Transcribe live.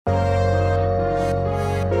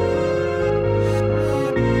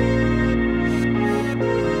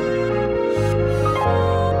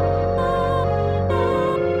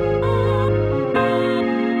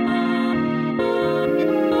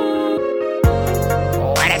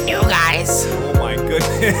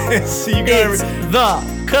See you It's guys.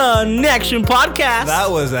 the Connection Podcast.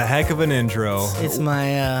 That was a heck of an intro. It's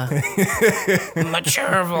my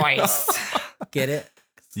mature voice. Get it?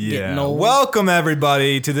 Getting Yeah. old. Welcome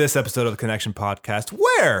everybody to this episode of the Connection Podcast,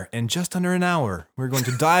 where in just under an hour we're going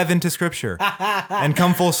to dive into Scripture and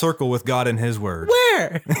come full circle with God and His Word.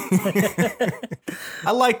 Where?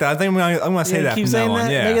 I like that. I think I'm going to say Yeah, that keep from saying now on.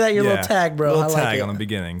 that? Yeah. Make that your little tag, bro. Little I like tag it. on the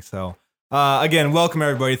beginning. So, again, welcome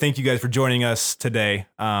everybody. Thank you guys for joining us today.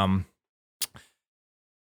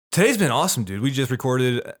 Today's been awesome, dude. We just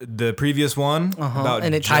recorded the previous one about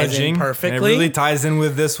And it ties in judging, perfectly. And it really ties in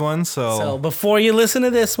with this one. So before you listen to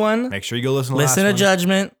this one, Make sure you go listen to listen to the last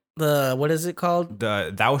Judgment. What is it called?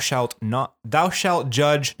 one. Thou shalt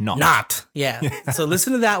judge not. Not. Yeah. So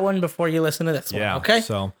listen to that one before you listen to this one. Yeah. Okay.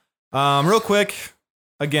 So, real quick,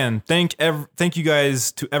 again, thank you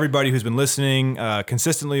guys to everybody who's been listening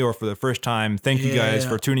consistently or for the first time. Thank you guys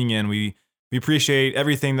for tuning in. We appreciate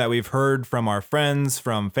everything that we've heard from our friends,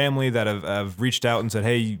 from family that have reached out and said,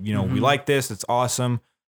 hey, you know, we like this. It's awesome.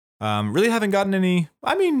 Really haven't gotten any.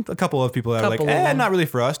 I mean, a couple of people that are like, not really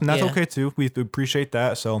for us, and that's okay too. We appreciate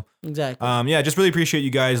that. So Exactly. yeah, just really appreciate you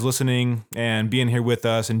guys listening and being here with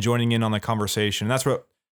us and joining in on the conversation. That's real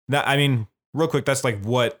quick, that's like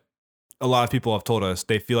what a lot of people have told us.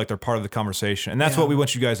 They feel like they're part of the conversation, and that's what we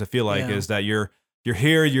want you guys to feel like is that you're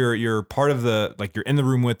here, you're part of the, like, you're in the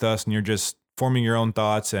room with us, and you're just forming your own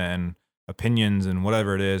thoughts and opinions and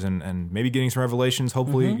whatever it is, and maybe getting some revelations,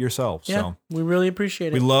 hopefully yourself. Yeah. So We really appreciate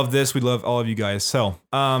it. we love this. We love all of you guys. So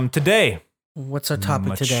today, What's our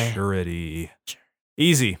topic today? maturity.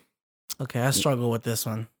 Easy. Okay, I struggle with this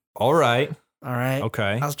one. All right. All right.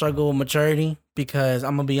 Okay. I struggle with maturity because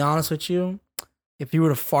I'm gonna be honest with you. If you were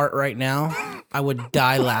to fart right now, I would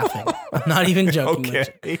die laughing. I'm not even joking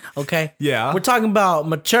with you. Okay. Yeah. We're talking about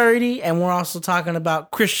maturity, and we're also talking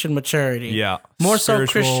about Christian maturity. Yeah. More so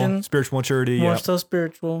Christian. Spiritual maturity. More Yeah. so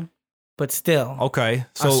spiritual, but still, Okay.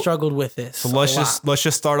 I struggled with this. So let's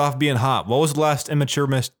just start off being hot. What was the last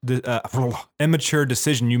immature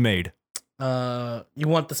decision you made? You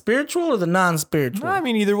want the spiritual or the non-spiritual? I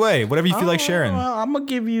mean, either way, whatever you feel like sharing. Well, I'm gonna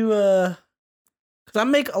give you because I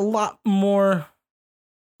make a lot more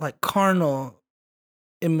like carnal,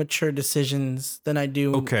 immature decisions than I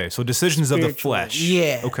do. Okay, so decisions of the spiritual. flesh.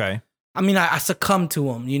 Yeah. Okay. I mean, I succumb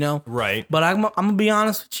to them, you know. Right. But I'm gonna be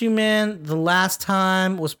honest with you, man. The last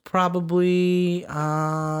time was probably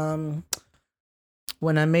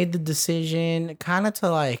when I made the decision, kind of to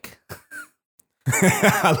like.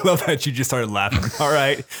 I love that you just started laughing. All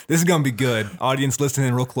right, this is gonna be good. Audience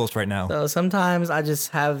listening real close right now. So sometimes I just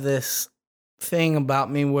have this thing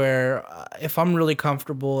about me where if I'm really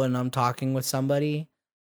comfortable and I'm talking with somebody,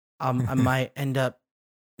 I might end up,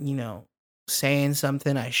 you know, saying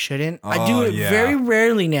something I shouldn't. I do it very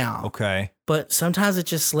rarely now. Okay. But sometimes it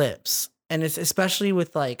just slips. And it's especially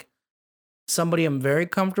with like somebody I'm very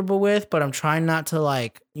comfortable with, but I'm trying not to,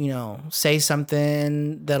 like, you know, say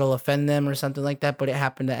something that'll offend them or something like that. But it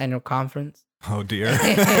happened at annual conference. Oh dear.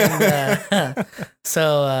 And,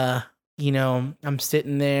 so, you know, I'm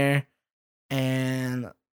sitting there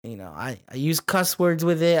and, you know, I use cuss words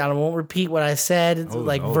with it. I won't repeat what I said. It's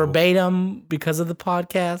verbatim because of the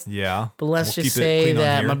podcast. Yeah. But let's just say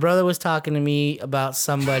that my brother was talking to me about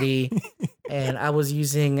somebody and I was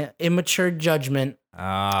using immature judgment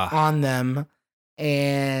on them.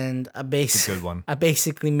 And I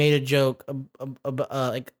basically made a joke,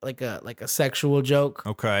 like a sexual joke.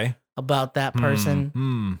 Okay. About that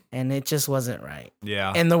person, and it just wasn't right.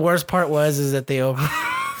 Yeah. And the worst part is that they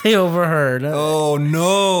overheard. Oh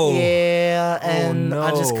no. Yeah, and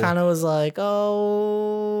I just kind of was like,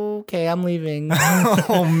 "Oh, okay, I'm leaving."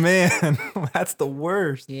 Oh man, that's the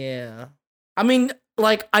worst. Yeah. I mean,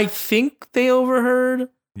 like, I think they overheard.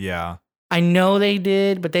 Yeah. I know they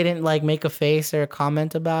did, but they didn't like make a face or a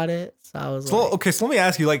comment about it. So I was like, okay, so let me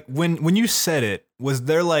ask you, like, when you said it, was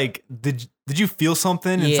there like did you feel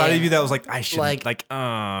something inside of you that was like, I should like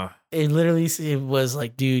it literally was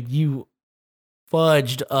like, dude, you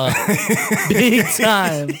fudged up big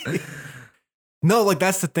time. No, like,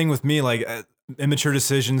 that's the thing with me, like, immature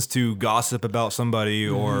decisions to gossip about somebody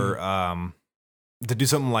or to do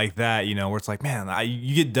something like that, you know, where it's like, man,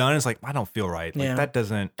 you get done, it's like, I don't feel right. Like, that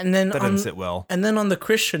doesn't sit well. And then on the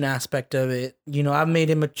Christian aspect of it, you know, I've made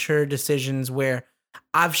immature decisions where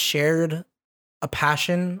I've shared a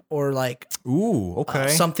passion or like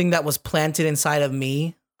something that was planted inside of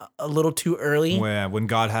me a little too early. When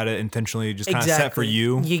God had it intentionally just kind of set for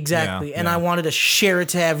you. Exactly. Yeah, and I wanted to share it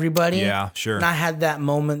to everybody. Yeah, sure. And I had that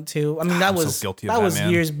moment too. I mean, that was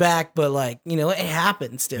years back, but like, you know, it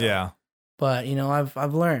happened still. Yeah. But, you know,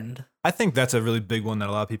 I've learned. I think that's a really big one that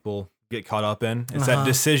a lot of people get caught up in. It's that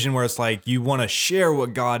decision where it's like you want to share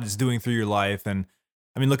what God is doing through your life. And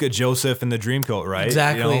I mean, look at Joseph in the dream coat, right?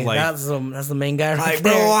 Exactly. You know, like, that's the main guy right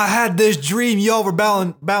there. Bro, I had this dream. Y'all were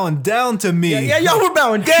bowing down to me. Yeah, y'all were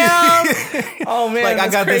bowing down. Oh, man. Like, I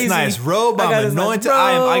got crazy. This nice robe. I'm anointed.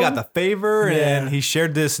 I got the favor. And he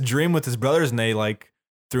shared this dream with his brothers, and they like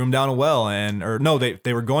threw him down a well.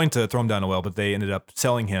 They were going to throw him down a well, but they ended up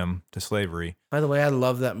selling him to slavery. By the way, I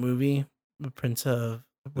love that movie, The Prince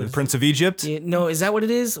of Egypt? Yeah, no, is that what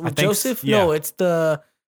it is? With Joseph? Yeah. No, it's the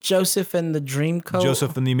Joseph and the Dreamcoat.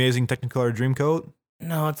 Joseph and the Amazing Technicolor Dreamcoat?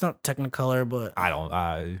 No, it's not Technicolor, but I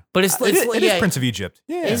don't. But it is Prince of Egypt.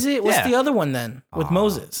 Yeah. Is it? What's the other one then with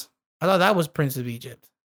Moses? I thought that was Prince of Egypt.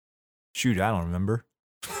 Shoot, I don't remember.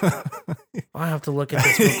 I have to look at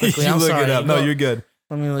this real quickly. I'm sorry. It up. No, you're good.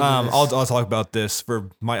 Let me look at this. I'll talk about this for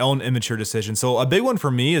my own immature decision. So a big one for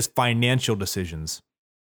me is financial decisions.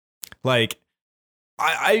 Like,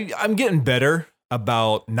 I'm getting better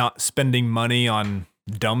about not spending money on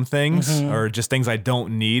dumb things or just things I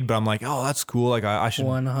don't need, but I'm like, oh, that's cool. Like I should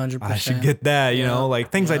 100%. I should get that, you know,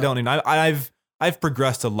 like things I don't need. I've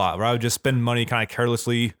progressed a lot where I would just spend money kind of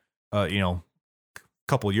carelessly, you know, a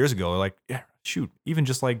couple of years ago, like, yeah, shoot, even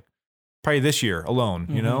just like probably this year alone,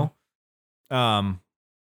 you know?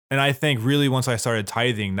 And I think really once I started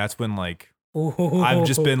tithing, that's when like, I've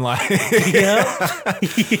just been like, yep.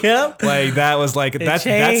 Like that was like that's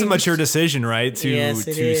a mature decision, right? To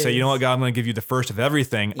say, you know what, God, I'm going to give you the first of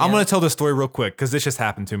everything. Yep. I'm going to tell this story real quick because this just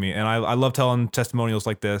happened to me, and I love telling testimonials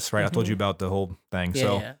like this, right? I told you about the whole thing.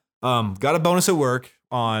 Got a bonus at work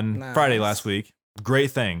on Friday last week.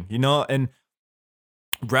 Great thing, you know, and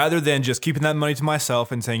rather than just keeping that money to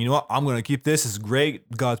myself and saying, you know what, I'm going to keep this. It's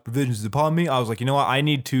great. God's provisions is upon me. I was like, you know what, I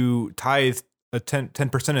need to tithe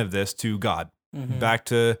 10% of this to God, back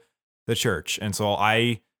to the church. And so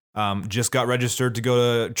I just got registered to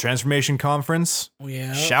go to Transformation Conference.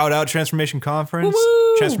 Yeah. Shout out Transformation Conference,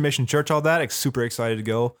 Woo-woo! Transformation Church, all that. Super excited to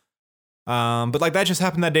go. But like that just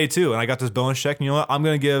happened that day too. And I got this bonus check. And you know what? I'm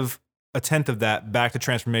going to give 1/10 of that back to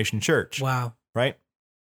Transformation Church. Wow. Right?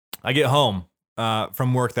 I get home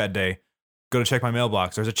from work that day, go to check my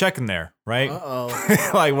mailbox. There's a check in there, right? Uh-oh.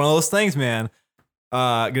 Like one of those things, man.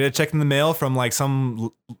 Get a check in the mail from like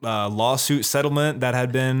some lawsuit settlement that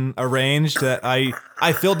had been arranged that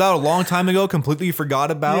I filled out a long time ago, completely forgot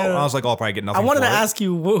about. Yeah. And I was like, oh, I'll probably get nothing. I wanted to ask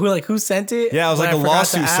you who sent it. Yeah, it was like a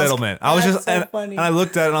lawsuit settlement. I was just funny. And I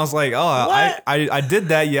looked at it and I was like, oh, I did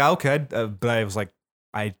that. Yeah, okay. But I was like,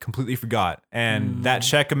 I completely forgot. And that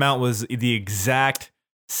check amount was the exact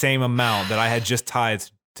same amount that I had just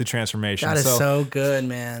tithed to Transformation. That is so good,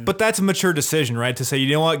 man. But that's a mature decision, right? To say,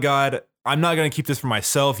 you know what, God, I'm not going to keep this for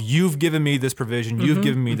myself. You've given me this provision. You've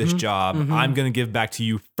given me this job. I'm going to give back to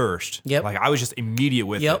you first. Yep. Like I was just immediate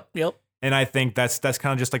with it. Yep. And I think that's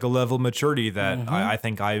kind of just like a level of maturity that I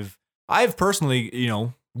think I've personally, you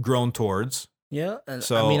know, grown towards. Yeah.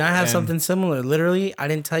 So, I mean, I have something similar. Literally, I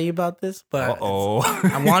didn't tell you about this, but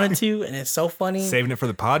I wanted to, and it's so funny. Saving it for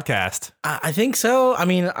the podcast. I think so. I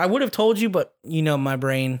mean, I would have told you, but you know, my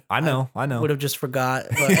brain. I know. Would have just forgot.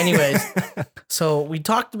 But anyways, so we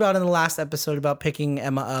talked about in the last episode about picking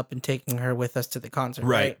Emma up and taking her with us to the concert.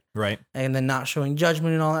 Right. And then not showing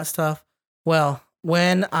judgment and all that stuff. Well,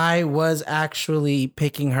 when I was actually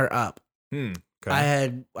picking her up,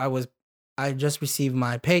 okay. I just received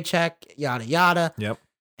my paycheck, yada, yada. Yep.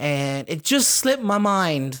 And it just slipped my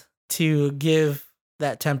mind to give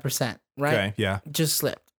that 10%, right? Okay, yeah. It just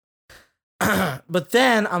slipped. But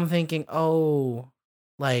then I'm thinking,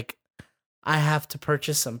 like I have to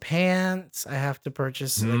purchase some pants. I have to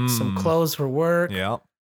purchase like some clothes for work. Yeah.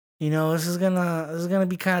 You know, this is gonna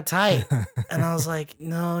be kind of tight. And I was like,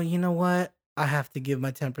 no, you know what? I have to give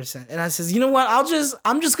my 10%. And I says, you know what?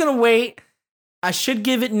 I'm just gonna wait. I should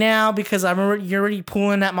give it now because you're already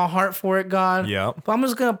pulling at my heart for it, God. Yeah. But I'm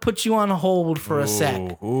just going to put you on hold for a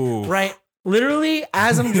sec. Ooh. Right? Literally,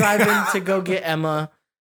 as I'm driving to go get Emma,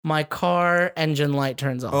 my car engine light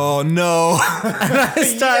turns on. Oh, no. And I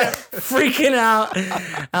start freaking out.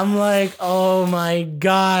 I'm like, oh, my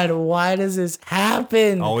God, why does this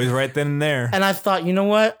happen? Always right then and there. And I thought, you know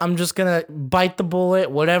what? I'm just going to bite the bullet.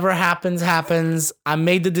 Whatever happens, happens. I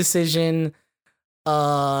made the decision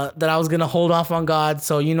that I was gonna hold off on God,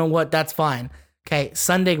 so you know what, that's fine. Okay,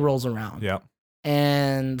 Sunday rolls around. Yeah.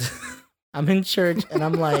 And I'm in church and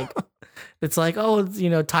I'm like, it's like, oh,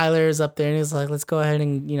 you know, Tyler's up there and he's like, let's go ahead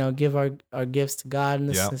and, you know, give our gifts to God and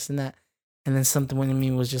this and that. And then something within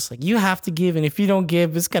me was just like, you have to give, and if you don't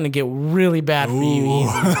give, it's gonna get really bad for you easy.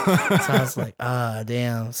 So I was like,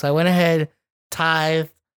 damn. So I went ahead,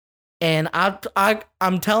 tithed And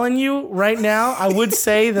I'm telling you right now, I would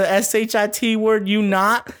say the SHIT word, you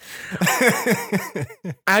not.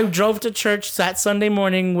 I drove to church that Sunday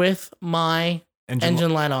morning with my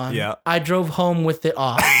engine light on. Yeah. I drove home with it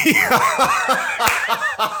off.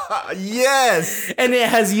 Yes. And it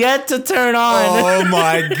has yet to turn on. Oh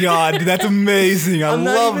my God. Dude, that's amazing. I love that.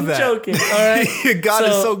 I'm not even joking. All right. God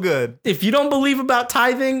is so good. If you don't believe about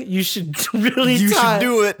tithing, you should really You should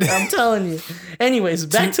do it. I'm telling you. Anyways,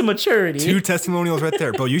 back to maturity. 2 testimonials right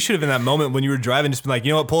there. Bro, you should have in that moment when you were driving just been like,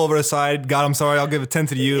 you know what, pull over to the side. God, I'm sorry. I'll give a 10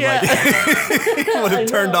 to you. Yeah. Like, would have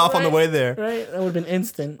turned off on the way there. Right. That would have been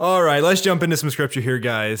instant. All right. Let's jump into some scripture here,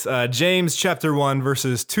 guys. James chapter 1,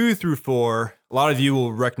 verses 2 through 4. A lot of you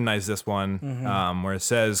will recognize this one, where it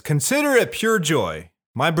says, "Consider it pure joy,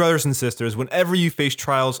 my brothers and sisters, whenever you face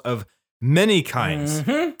trials of many kinds,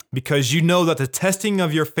 because you know that the testing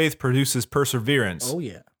of your faith produces perseverance. Oh,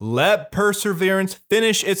 yeah. Let perseverance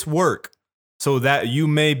finish its work, so that you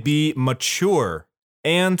may be mature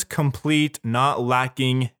and complete, not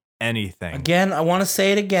lacking anything." Again, I want to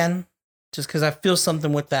say it again, just because I feel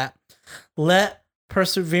something with that. Let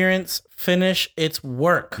perseverance finish its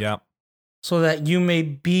work. Yep. So that you may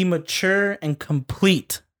be mature and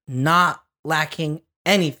complete, not lacking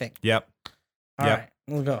anything. Yep. All right,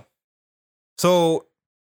 we'll go. So,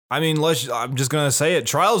 I mean, I'm just going to say it.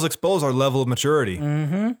 Trials expose our level of maturity.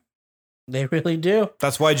 Mm-hmm. They really do.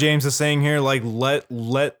 That's why James is saying here, like, let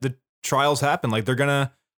the trials happen. Like, they're going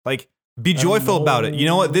to, like, be joyful about it. You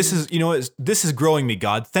know what? This is growing me,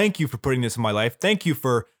 God. Thank you for putting this in my life. Thank you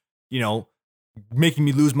for, making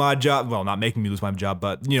me lose my job. Well, not making me lose my job,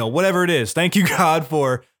 but whatever it is. Thank you, God,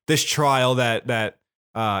 for this trial that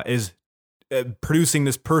is producing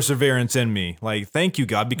this perseverance in me. Like, thank you,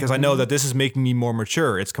 God, because I know that this is making me more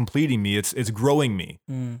mature. It's completing me. It's growing me.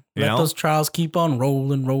 Let those trials keep on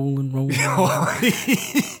rolling. Limp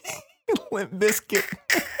Bizkit.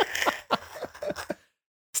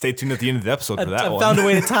 Stay tuned at the end of the episode for that one. I found a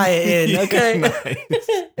way to tie it in. Okay. Nice.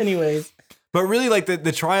 Anyways. But really, like,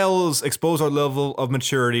 the trials expose our level of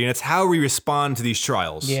maturity, and it's how we respond to these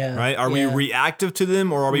trials. Yeah. Right? Are we reactive to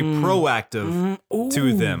them, or are we proactive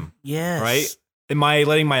to them? Yes. Right? Am I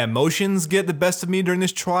letting my emotions get the best of me during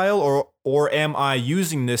this trial, or am I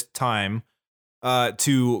using this time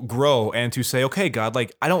to grow and to say, okay, God,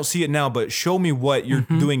 like, I don't see it now, but show me what you're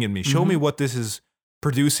doing in me. Show me what this is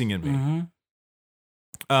producing in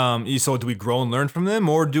me. So do we grow and learn from them,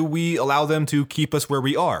 or do we allow them to keep us where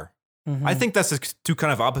we are? I think that's the 2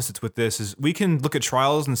 kind of opposites with this. Is we can look at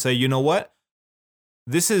trials and say, you know what?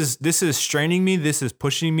 This is straining me. This is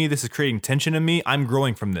pushing me. This is creating tension in me. I'm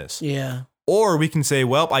growing from this. Yeah. Or we can say,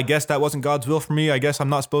 well, I guess that wasn't God's will for me. I guess I'm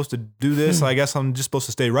not supposed to do this. I guess I'm just supposed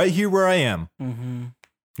to stay right here where I am.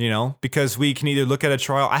 Because we can either look at a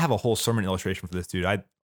trial. I have a whole sermon illustration for this, dude.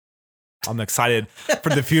 I'm excited for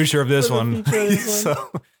the future of this one.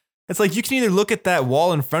 So it's like you can either look at that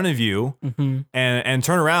wall in front of you and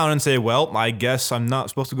turn around and say, well, I guess I'm not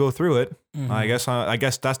supposed to go through it. I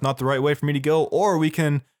guess that's not the right way for me to go. Or we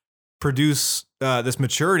can produce this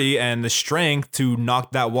maturity and the strength to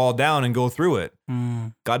knock that wall down and go through it.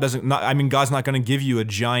 God's not going to give you a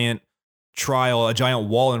giant trial, a giant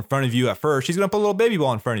wall in front of you at first. He's going to put a little baby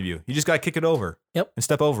wall in front of you. You just got to kick it over. Yep. And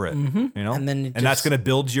step over it. And then that's going to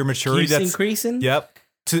build your maturity. That's increasing. Yep.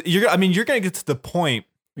 You're going to get to the point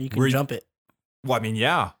you can jump it. Well, I mean,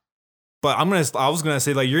 yeah. But I was gonna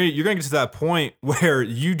say, like, you're gonna get to that point where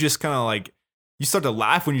you just kind of like you start to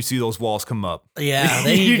laugh when you see those walls come up. Yeah,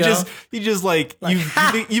 there you go. You just like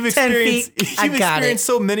you've experienced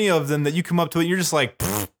so many of them that you come up to it and you're just like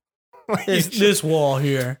this wall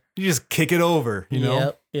here. You just kick it over, you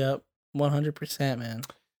know? Yep. 100%, man.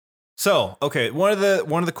 So, okay, one of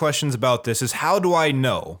the questions about this is, how do I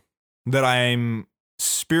know that I'm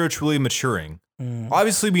spiritually maturing?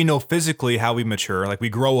 Obviously, we know physically how we mature. Like, we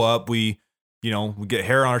grow up, we get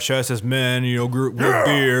hair on our chest as men, grow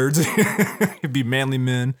beards, be manly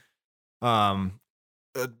men.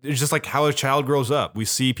 It's just like how a child grows up. We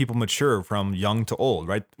see people mature from young to old,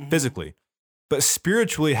 right? Physically. But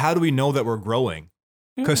spiritually, how do we know that we're growing?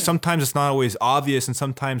 Because sometimes it's not always obvious, and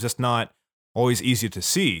sometimes it's not always easy to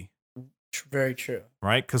see. Very true.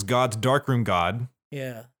 Right? Because God's darkroom God.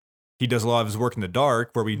 Yeah. He does a lot of his work in the dark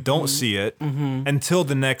where we don't see it until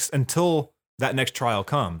that next trial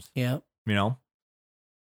comes. Yeah.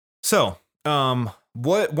 So, one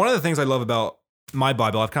of the things I love about my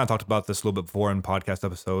Bible, I've kind of talked about this a little bit before in podcast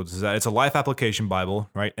episodes, is that it's a life application Bible,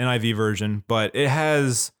 right? NIV version, but it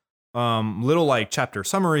has little like chapter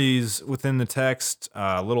summaries within the text,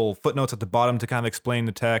 little footnotes at the bottom to kind of explain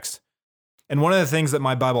the text. And one of the things that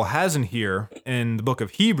my Bible has in here in the book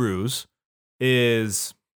of Hebrews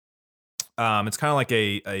is it's kind of like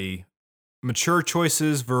a mature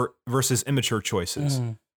choices versus immature choices.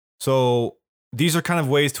 So these are kind of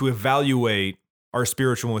ways to evaluate our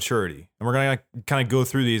spiritual maturity, and we're gonna kind of go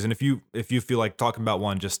through these. And if you feel like talking about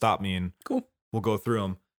one, just stop me and we'll go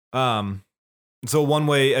through them. So one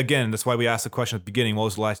way, again, that's why we asked the question at the beginning: what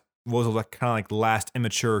was the kind of like the last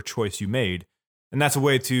immature choice you made? And that's a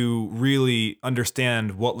way to really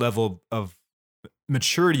understand what level of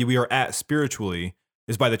maturity we are at spiritually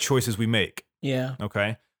is by the choices we make. Yeah.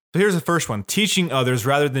 Okay. So here's the first one: teaching others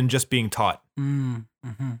rather than just being taught.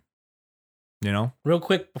 Mm-hmm. You know, real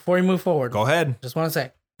quick before we move forward, go ahead. Just want to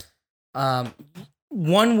say,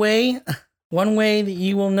 one way that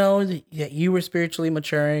you will know that you were spiritually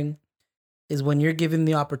maturing is when you're given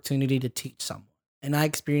the opportunity to teach someone. And I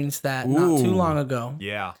experienced that not too long ago.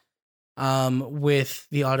 Yeah. With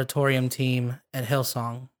the auditorium team at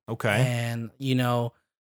Hillsong. Okay. And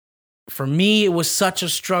for me, it was such a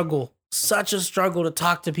struggle to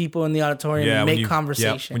talk to people in the auditorium and make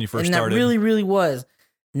conversation. When you first started. And that really, really was.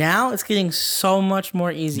 Now it's getting so much more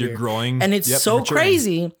easier. You're growing. And it's so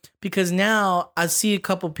crazy because now I see a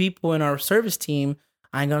couple people in our service team.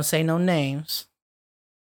 I ain't going to say no names.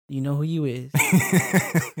 You know who you is.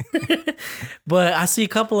 But I see a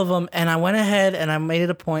couple of them, and I went ahead and I made it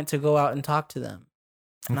a point to go out and talk to them.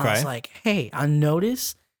 And I was like, hey, I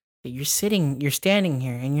noticed that you're standing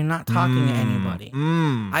here and you're not talking to anybody.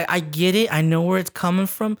 I get it. I know where it's coming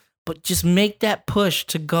from, but just make that push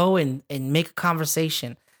to go and make a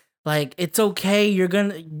conversation. Like, it's okay.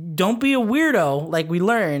 Don't be a weirdo, like we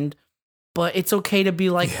learned, but it's okay to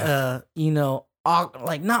be like,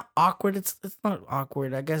 like not awkward. It's not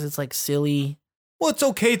awkward. I guess it's like silly. Well, it's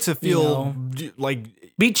okay to feel like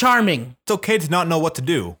be charming. It's okay to not know what to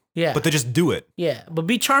do. Yeah. But to just do it. Yeah. But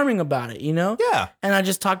be charming about it, Yeah. And I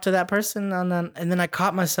just talked to that person and then I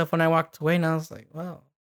caught myself when I walked away and I was like, wow.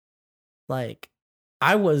 Like,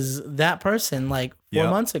 I was that person like 4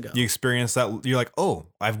 months ago. You experienced that. You're like, oh,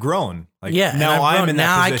 I've grown. Like, yeah. Now I'm in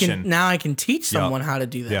that position. Now I can teach someone how to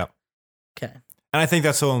do that. Yeah. Okay. And I think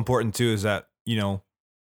that's so important too, is that,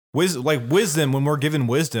 wisdom, when we're given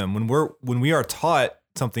wisdom, when we are taught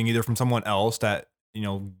something either from someone else that,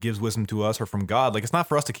 gives wisdom to us or from God, like, it's not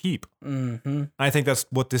for us to keep. Mm-hmm. And I think that's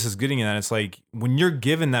what this is getting at. It's like, when you're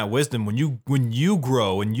given that wisdom, when you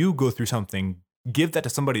grow and you go through something, give that to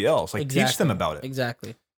somebody else. Like, teach them about it.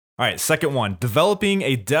 Exactly. All right. Second one, developing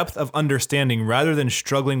a depth of understanding rather than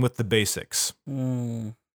struggling with the basics.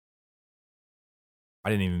 I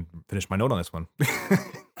didn't even finish my note on this one.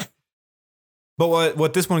 But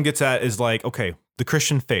what this one gets at is like, okay, the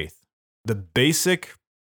Christian faith, the basic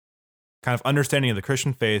kind of understanding of the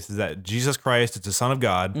Christian faith is that Jesus Christ is the Son of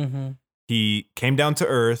God. Mm-hmm. He came down to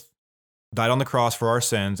earth, died on the cross for our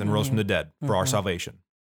sins, and rose from the dead for our salvation.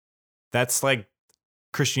 That's like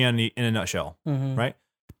Christianity in a nutshell, right?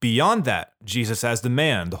 Beyond that, Jesus as the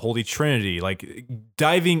man, the Holy Trinity, like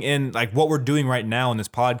diving in, like what we're doing right now in this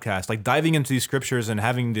podcast, like diving into these scriptures and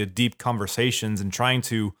having the deep conversations and trying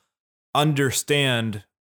to understand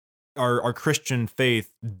our Christian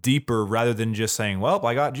faith deeper rather than just saying, well,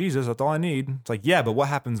 I got Jesus, that's all I need. It's like, yeah, but what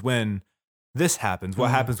happens when this happens? What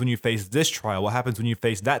happens when you face this trial? What happens when you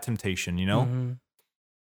face that temptation,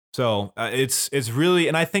 So it's really,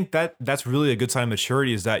 and I think that's really a good sign of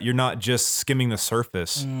maturity, is that you're not just skimming the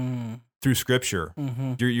surface through Scripture.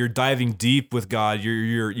 You're diving deep with God.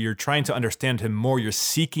 You're trying to understand Him more. You're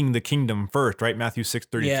seeking the kingdom first, right? Matthew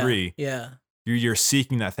 6:33. Yeah. You're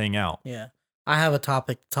seeking that thing out. Yeah. I have a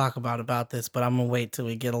topic to talk about this, but I'm gonna wait till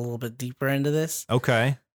we get a little bit deeper into this.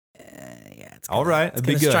 Okay. It's all right. It's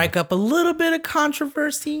gonna strike up a little bit of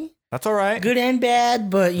controversy. That's all right. Good and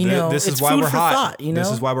bad, but this it's is why food we're for hot. Thought,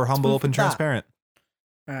 This is why we're humble, open, transparent.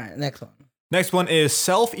 All right, next one. Next one is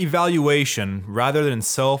self-evaluation rather than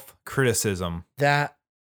self-criticism. That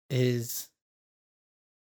is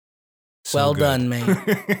so well good. done, mate.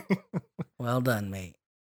 Well done, mate.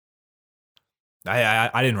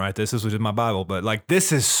 I didn't write this. This was in my Bible, but like,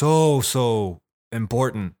 this is so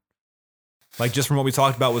important. Like, just from what we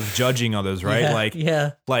talked about with judging others, right?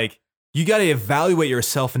 Like you got to evaluate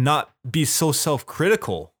yourself and not be so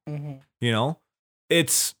self-critical.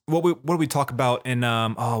 It's what we talk about in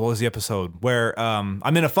what was the episode where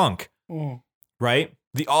I'm in a funk, right?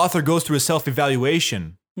 The author goes through a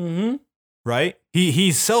self-evaluation, right?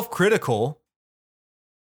 He's self-critical.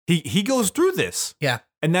 He goes through this,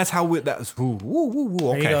 and that's how that's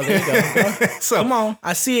okay. There you go. So come on,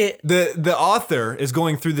 I see it. The author is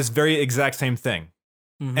going through this very exact same thing.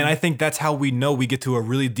 And I think that's how we know we get to a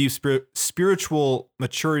really deep spiritual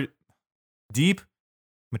maturity, deep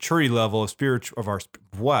maturity level of our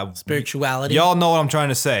spirituality. Y'all know what I'm trying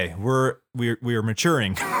to say. We're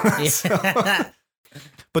maturing.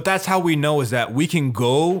 But that's how we know, is that we can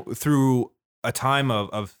go through a time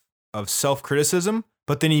of self-criticism,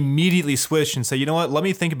 but then immediately switch and say, you know what, let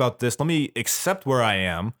me think about this. Let me accept where I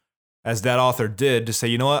am, as that author did, to say,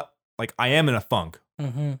 you know what, like, I am in a funk.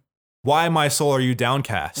 Mm-hmm. Why, my soul, are you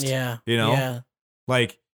downcast? Yeah. You know? Yeah.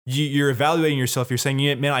 Like, you're evaluating yourself. You're saying,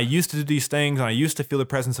 yeah, man, I used to do these things, and I used to feel the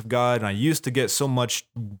presence of God, and I used to get so much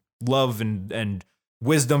love and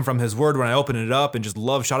wisdom from his word when I opened it up, and just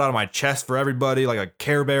love shot out of my chest for everybody like a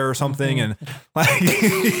Care Bear or something. Mm-hmm. And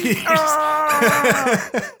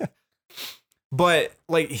like, but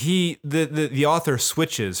like the author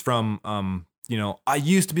switches from, you know, I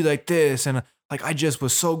used to be like this, and like, I just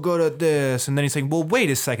was so good at this. And then he's saying, well, wait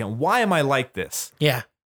a second, why am I like this? Yeah.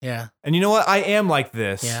 Yeah. And you know what? I am like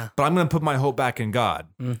this, yeah. but I'm going to put my hope back in God.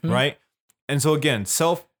 Mm-hmm. Right. And so again,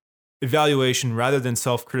 self-evaluation rather than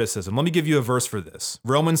self-criticism. Let me give you a verse for this.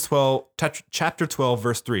 Romans 12, chapter 12,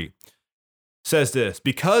 verse 3 says this: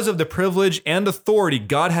 because of the privilege and authority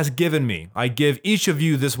God has given me, I give each of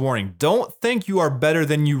you this warning. Don't think you are better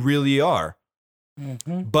than you really are,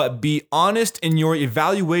 but be honest in your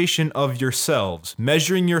evaluation of yourselves,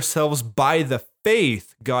 measuring yourselves by the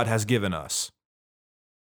faith God has given us.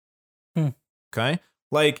 Okay?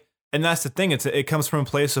 Like, and that's the thing. It comes from a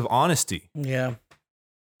place of honesty. Yeah.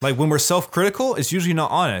 Like, when we're self-critical, it's usually not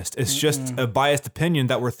honest. It's just a biased opinion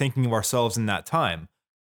that we're thinking of ourselves in that time.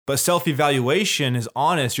 But self-evaluation is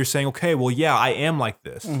honest. You're saying, okay, well, yeah, I am like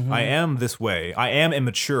this. Mm-hmm. I am this way. I am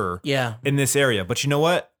immature in this area. But you know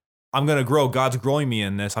what? I'm going to grow. God's growing me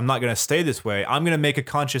in this. I'm not going to stay this way. I'm going to make a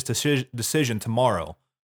conscious decision tomorrow.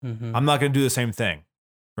 Mm-hmm. I'm not going to do the same thing.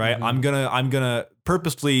 Right? Mm-hmm. I'm gonna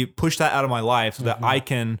purposely push that out of my life so that I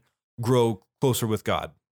can grow closer with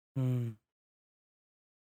God. Mm.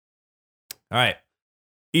 All right.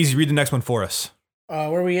 Easy, read the next one for us.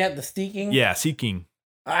 Where are we at? The seeking? Yeah, seeking.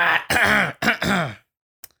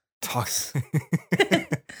 Talk.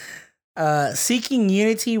 Seeking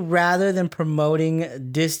unity rather than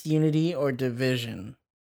promoting disunity or division.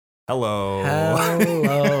 Hello.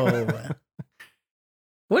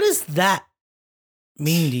 What is that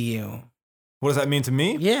mean to you? What does that mean to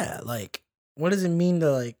me? Yeah, like, what does it mean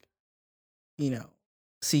to, like, you know,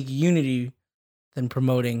 seek unity than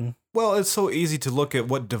promoting? Well, it's so easy to look at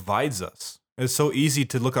what divides us. It's so easy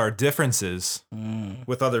to look at our differences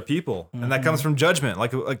with other people, and that comes from judgment.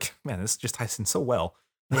 Like, man, this just ties in so well.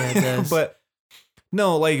 Yeah, it does. But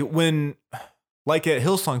no, like when, like at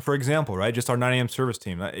Hillsong, for example, right? Just our 9 a.m. service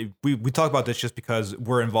team. We talk about this just because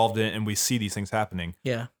we're involved in it and we see these things happening.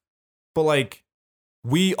 Yeah. But like,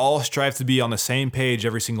 we all strive to be on the same page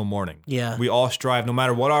every single morning. Yeah. We all strive, no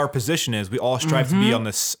matter what our position is, we all strive to be on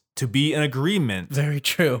this, to be in agreement. Very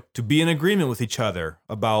true. To be in agreement with each other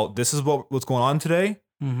about, this is what's going on today.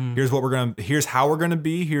 Mm-hmm. Here's how we're gonna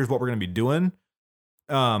be. Here's what we're gonna be doing.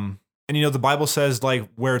 And you know, the Bible says, like,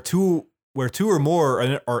 where two or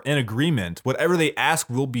more are in agreement, whatever they ask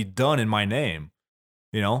will be done in my name.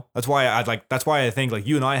 You know, that's why I think like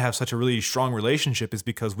you and I have such a really strong relationship, is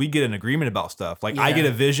because we get an agreement about stuff. Like, I get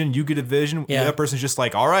a vision, you get a vision. The other person's just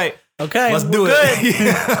like, all right, okay, let's do it.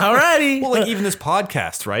 Alrighty. Well, like even this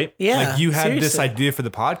podcast, right? Yeah. Like you had this idea for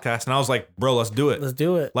the podcast, and I was like, bro, let's do it. Let's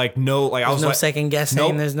do it. Like, no, like, there's I was no like, second guessing.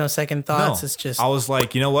 Nope. There's no second thoughts. No. It's just, I was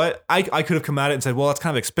like, you know what? I could have come at it and said, well, that's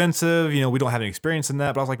kind of expensive. You know, we don't have any experience in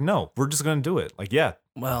that. But I was like, no, we're just gonna do it. Like, yeah.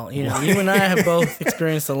 Well, you know, you and I have both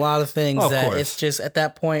experienced a lot of things that it's just at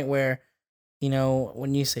that point where, you know,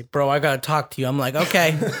 when you say, bro, I got to talk to you, I'm like,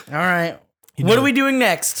 okay, all right. What are we doing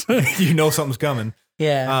next? You know something's coming.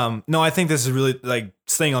 Yeah. No, I think this is really, like,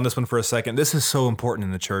 staying on this one for a second. This is so important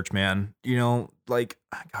in the church, man. You know, like,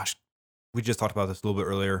 gosh, we just talked about this a little bit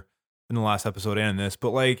earlier in the last episode and in this, but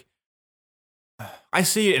like, I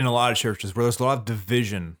see it in a lot of churches where there's a lot of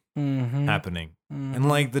division happening. Mm-hmm. And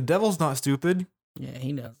like, the devil's not stupid. Yeah,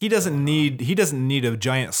 he knows. He doesn't need a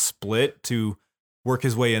giant split to work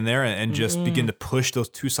his way in there and just begin to push those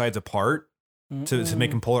two sides apart to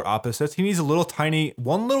make them polar opposites. He needs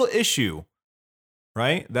one little issue,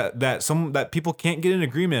 right? That people can't get an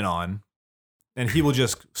agreement on, and he will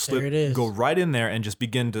just go right in there and just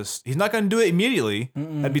begin to. He's not going to do it immediately.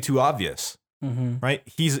 That'd be too obvious, right?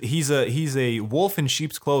 He's a wolf in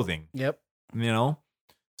sheep's clothing. Yep. You know.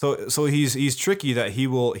 So he's tricky that he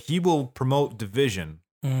will promote division,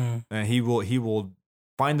 and he will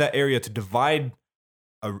find that area to divide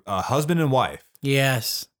a husband and wife.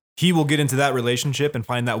 Yes, he will get into that relationship and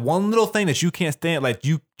find that one little thing that you can't stand, like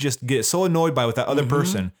you just get so annoyed by with that other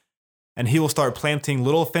person, and he will start planting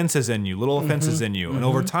little offenses in you, and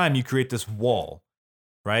over time you create this wall,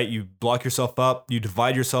 right? You block yourself up, you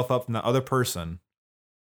divide yourself up from the other person.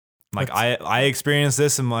 Like I experienced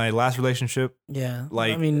this in my last relationship. Yeah.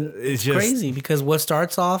 Like, I mean, it's just crazy because what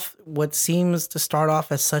seems to start off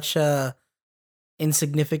as such a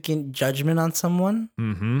insignificant judgment on someone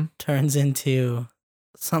turns into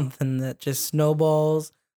something that just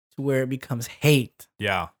snowballs to where it becomes hate.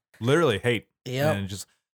 Yeah. Literally hate. Yeah. And just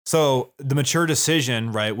so the mature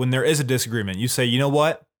decision, right? When there is a disagreement, you say, you know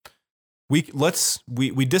what? We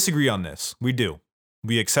disagree on this. We do.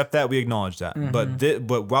 We accept that. We acknowledge that.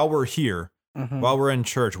 But while we're here, while we're in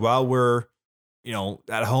church, while we're,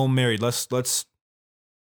 at home married, let's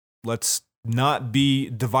not be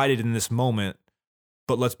divided in this moment,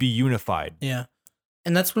 but let's be unified. Yeah.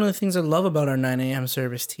 And that's one of the things I love about our 9 a.m.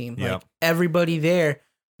 service team. Like everybody there,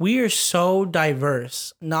 we are so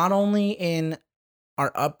diverse, not only in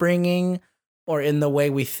our upbringing or in the way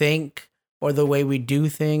we think, or the way we do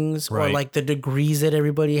things, or like the degrees that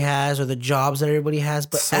everybody has, or the jobs that everybody has,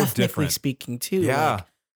 but so ethnically speaking too. Yeah, like,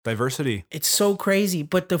 diversity. It's so crazy.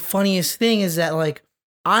 But the funniest thing is that like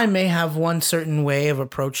I may have one certain way of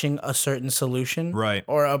approaching a certain solution, right,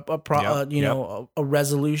 or a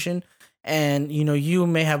resolution, and you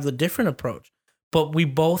may have the different approach. But we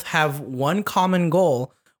both have one common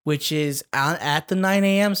goal, which is at the 9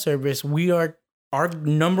 a.m. service. Our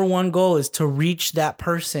number one goal is to reach that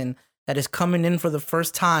person that is coming in for the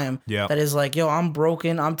first time, that is like, yo, I'm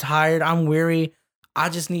broken, I'm tired, I'm weary, I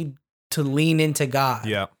just need to lean into God.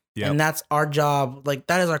 Yeah. And that's our job. Like,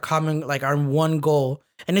 that is our common, like, our one goal.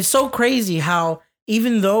 And it's so crazy how,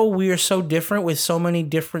 even though we are so different with so many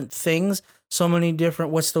different things, so many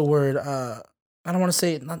different, what's the word? I don't want to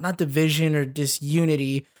say, not division or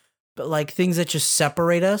disunity, but like things that just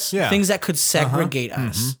separate us, things that could segregate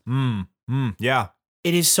us. Yeah.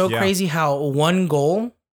 It is so crazy how one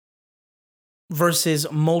goal versus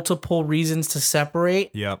multiple reasons to separate.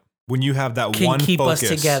 Yep. When you have that can one keep focus, us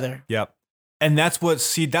together. Yep. And that's what's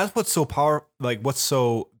so what's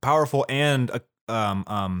so powerful and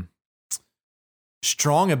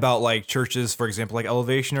strong about like churches, for example, like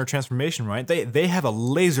Elevation or Transformation, right? They have a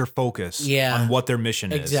laser focus on what their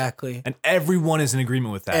mission is. Exactly. And everyone is in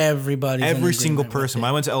agreement with that. Every single person. When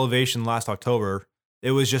I went to Elevation last October,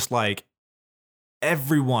 it was just like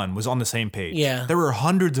everyone was on the same page. Yeah. There were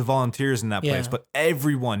hundreds of volunteers in that place, but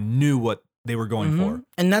everyone knew what they were going for.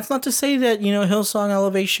 And that's not to say that, Hillsong,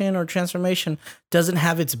 Elevation, or Transformation doesn't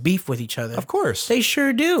have its beef with each other. Of course. They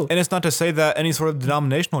sure do. And it's not to say that any sort of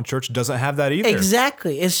denominational church doesn't have that either.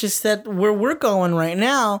 Exactly. It's just that where we're going right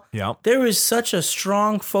now, there is such a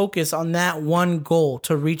strong focus on that one goal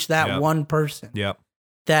to reach that one person.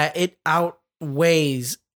 That it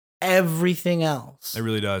outweighs everything else. It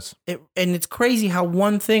really does. And it's crazy how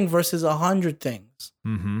one thing versus 100 things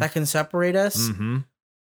that can separate us.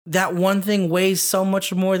 That one thing weighs so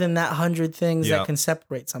much more than that 100 things that can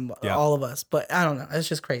separate somebody, all of us. But I don't know. It's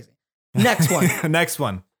just crazy. Next one. Next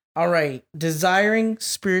one. All right. Desiring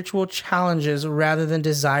spiritual challenges rather than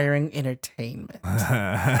desiring entertainment.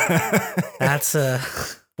 That's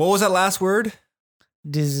What was that last word?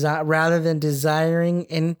 Rather than desiring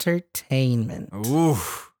entertainment. Ooh.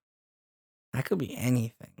 That could be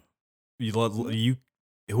anything. You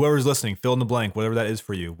whoever's listening, fill in the blank, whatever that is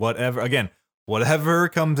for you. Whatever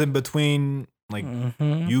comes in between, like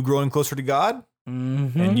you growing closer to God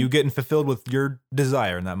and you getting fulfilled with your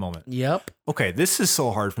desire in that moment. Yep. Okay, this is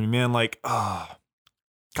so hard for me, man. Like,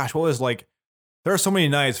 gosh, what was like? There are so many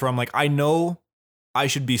nights where I'm like, I know I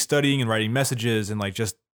should be studying and writing messages and like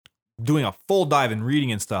just doing a full dive and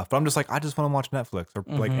reading and stuff, but I'm just like, I just want to watch Netflix or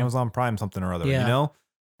like Amazon Prime something or other,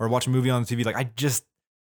 or watch a movie on TV. Like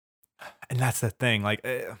and that's the thing. Like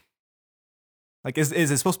is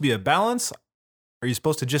it supposed to be a balance? Are you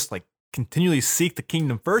supposed to just like continually seek the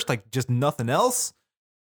kingdom first, like just nothing else?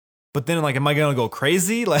 But then like, am I going to go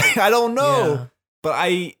crazy? Like, I don't know. Yeah. But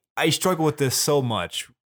I struggle with this so much.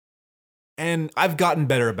 And I've gotten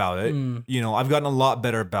better about it. I've gotten a lot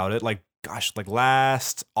better about it. Like, gosh, like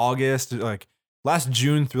last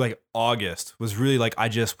June through like August was really like, I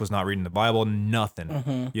just was not reading the Bible,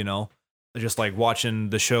 nothing, just like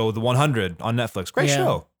watching the show, The 100 on Netflix. Great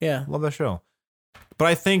show. Yeah. Love that show. But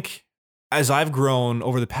I think as I've grown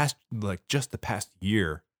over the past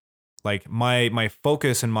year, like my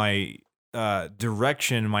focus and my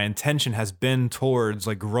direction, my intention has been towards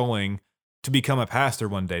like growing to become a pastor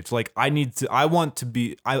one day. It's like, I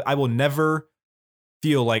will never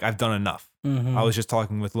feel like I've done enough. I was just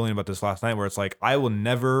talking with Lillian about this last night where it's like, I feel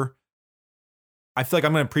like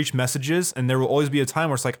I'm going to preach messages and there will always be a time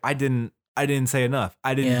where it's like, I didn't say enough.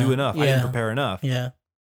 I didn't do enough. I didn't prepare enough. Yeah.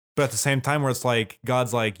 But at the same time, where it's like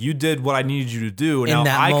God's like, you did what I needed you to do, and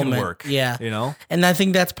now I can work. Yeah, And I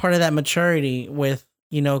think that's part of that maturity with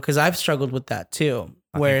because I've struggled with that too,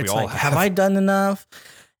 where it's like, have I done enough?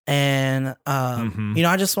 And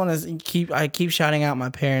I just want to keep shouting out my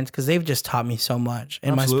parents because they've just taught me so much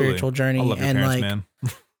in my spiritual journey. I love your parents, man.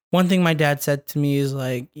 One thing my dad said to me is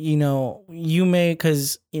like, you may,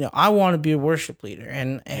 because I want to be a worship leader,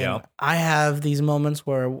 and I have these moments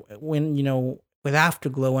where when with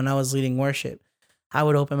Afterglow, when I was leading worship, I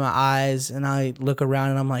would open my eyes and I look around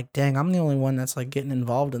and I'm like, dang, I'm the only one that's like getting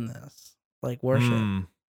involved in this, like worship.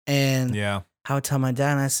 And I would tell my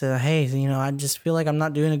dad, and I said, hey, I just feel like I'm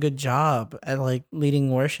not doing a good job at like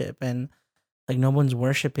leading worship, and like no one's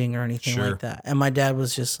worshiping or anything like that. And my dad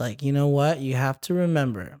was just like, you know what? You have to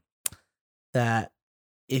remember that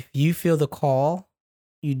if you feel the call,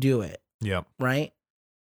 you do it. Yep. Right?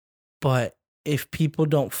 But if people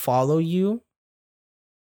don't follow you,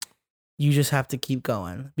 you just have to keep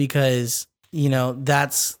going, because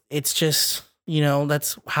that's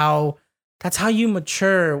how you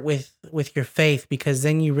mature with your faith, because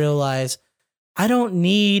then you realize I don't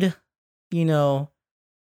need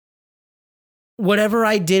whatever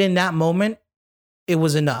I did in that moment, it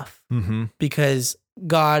was enough, because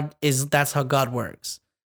that's how God works.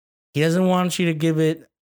 He doesn't want you to give it.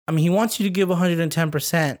 I mean, he wants you to give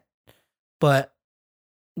 110%, but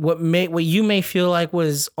what you may feel like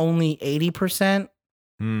was only 80%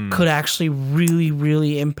 could actually really,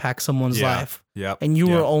 really impact someone's life. Yeah. And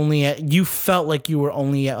you felt like you were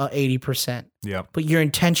only at 80%. Yeah. But your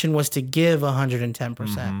intention was to give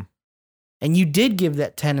 110%. And you did give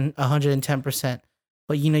that 110%.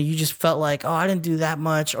 But you just felt like, oh, I didn't do that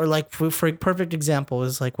much. Or like for a perfect example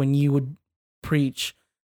is like when you would preach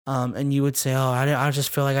and you would say, oh, I just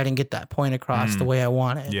feel like I didn't get that point across the way I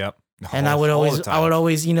wanted. Yep. And I would always,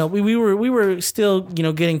 we were still,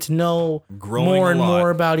 getting to know more and more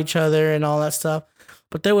about each other and all that stuff.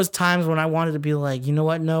 But there was times when I wanted to be like, you know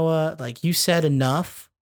what, Noah, like you said enough,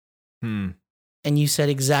 and you said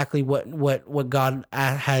exactly what God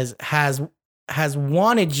has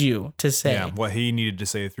wanted you to say. Yeah, what He needed to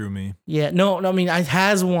say through me. Yeah, no, I mean, I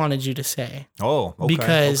has wanted you to say. Oh,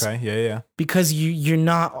 okay. Because you're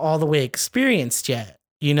not all the way experienced yet.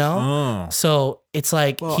 So it's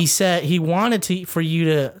like he said he wanted for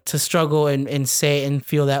you to struggle and say and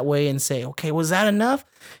feel that way and say, okay, was that enough?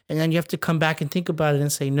 And then you have to come back and think about it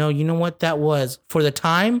and say, no, you know what? That was for the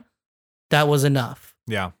time. That was enough.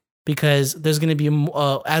 Yeah. Because there's going to be,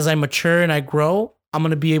 as I mature and I grow, I'm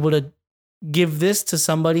going to be able to give this to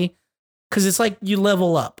somebody. Cause it's like you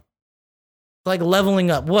level up, like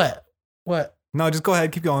leveling up. What? No, just go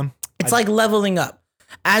ahead. Keep going. It's like leveling up.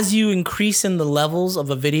 As you increase in the levels of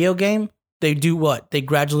a video game, they do what? They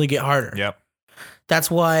gradually get harder. Yep.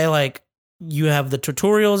 That's why, like, you have the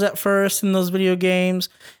tutorials at first in those video games,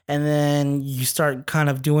 and then you start kind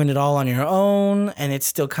of doing it all on your own, and it's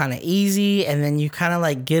still kind of easy, and then you kind of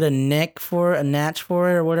like get a natch for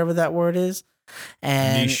it, or whatever that word is.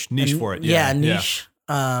 And niche for it. Yeah, niche.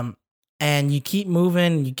 Yeah. And you keep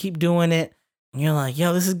moving, you keep doing it, and you're like,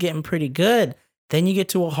 yo, this is getting pretty good. Then you get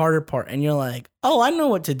to a harder part and you're like, oh, I know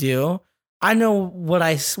what to do. I know what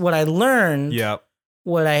I learned. Yep.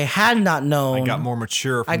 What I had not known. I got more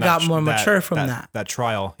mature from that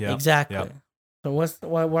trial. Yeah. Exactly. Yep. So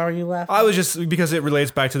why were you laughing? I was just, because it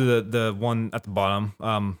relates back to the one at the bottom.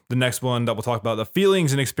 The next one that we'll talk about, the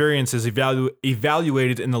feelings and experiences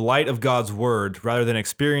evaluated in the light of God's word rather than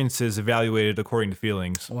experiences evaluated according to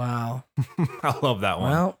feelings. Wow. I love that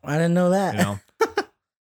one. Well, I didn't know that.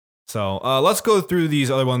 So let's go through these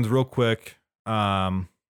other ones real quick. So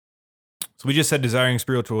we just said desiring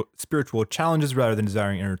spiritual challenges rather than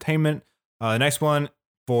desiring entertainment. The next one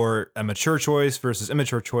for a mature choice versus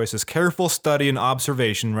immature choice is careful study and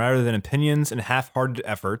observation rather than opinions and half-hearted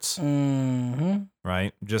efforts.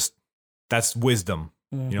 Right? Just that's wisdom.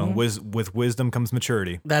 With wisdom comes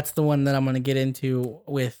maturity. That's the one that I'm going to get into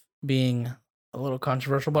with being a little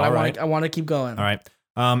controversial, but I want to keep going. All right.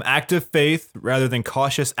 Active faith rather than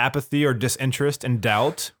cautious apathy or disinterest and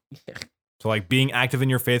doubt. Yeah. So like being active in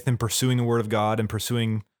your faith and pursuing the word of God and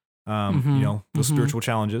pursuing, those spiritual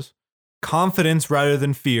challenges. Confidence rather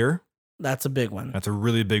than fear. That's a big one. That's a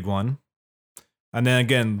really big one. And then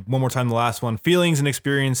again, one more time, the last one. Feelings and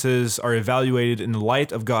experiences are evaluated in the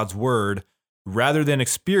light of God's word rather than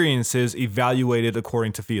experiences evaluated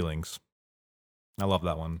according to feelings. I love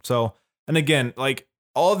that one. So, and again, like,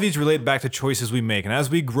 all of these relate back to choices we make. And as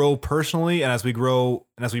we grow personally and as we grow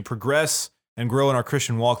and as we progress and grow in our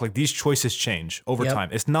Christian walk, like these choices change over time.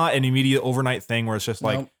 It's not an immediate overnight thing where it's just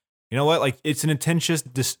like, you know what? Like it's an intentious,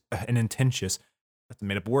 that's a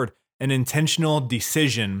made up word, an intentional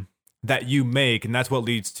decision that you make, and that's what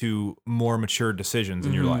leads to more mature decisions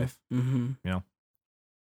in your life. You know?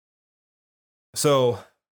 So,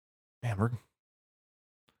 man,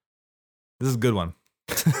 this is a good one.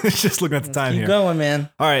 Just looking at the time here. Keep going, man.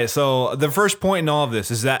 All right, so the first point in all of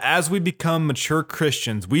this is that as we become mature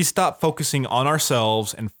Christians, we stop focusing on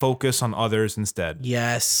ourselves and focus on others instead.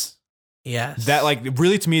 Yes. That, like,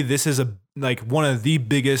 really, to me, this is one of the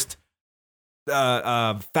biggest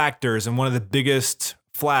factors and one of the biggest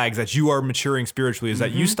flags that you are maturing spiritually is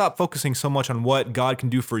that you stop focusing so much on what God can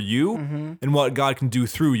do for you and what God can do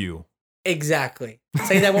through you. Exactly.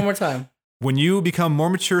 Say that one more time. When you become more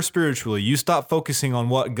mature spiritually, you stop focusing on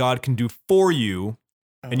what God can do for you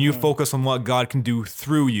and you focus on what God can do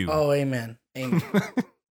through you. Oh, amen. Amen.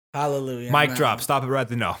 Hallelujah. Mic drop. Stop it right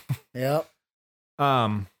there. No. Yep.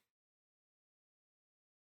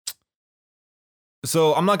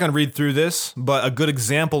 So I'm not going to read through this, but a good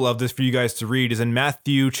example of this for you guys to read is in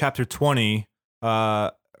Matthew chapter 20.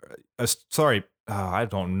 I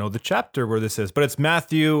don't know the chapter where this is, but it's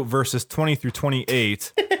Matthew verses 20 through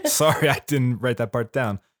 28. Sorry, I didn't write that part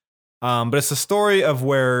down. But it's the story of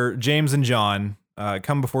where James and John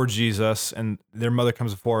come before Jesus and their mother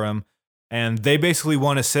comes before him. And they basically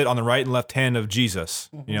want to sit on the right and left hand of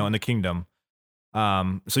Jesus, in the kingdom.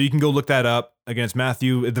 So you can go look that up. Again, it's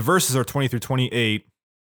Matthew. The verses are 20 through 28.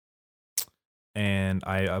 And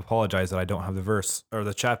I apologize that I don't have the verse or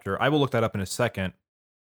the chapter. I will look that up in a second.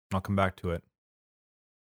 I'll come back to it.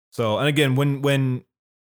 So, and again, when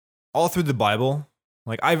all through the Bible,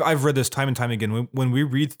 like I've read this time and time again, when we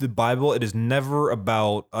read the Bible, it is never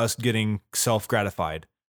about us getting self-gratified.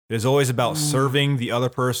 It is always about serving the other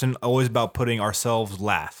person, always about putting ourselves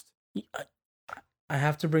last. I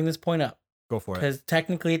have to bring this point up. Go for it. Because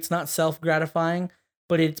technically it's not self-gratifying,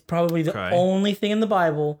 but it's probably the only thing in the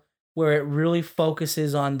Bible where it really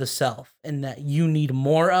focuses on the self and that you need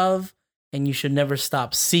more of and you should never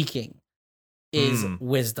stop seeking is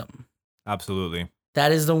wisdom. Absolutely.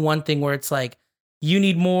 That is the one thing where it's like, you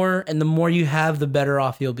need more, and the more you have, the better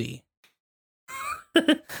off you'll be.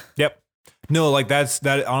 Yep. No, like that.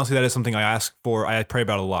 Honestly, that is something I ask for. I pray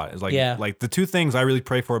about a lot. Is like the two things I really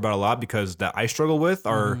pray for about a lot because that I struggle with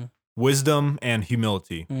are wisdom and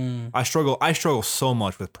humility. I struggle so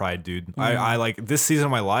much with pride, dude. I like this season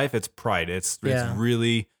of my life. It's pride. It's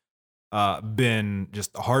really been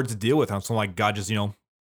just hard to deal with. And so like God just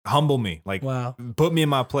humble me, like put me in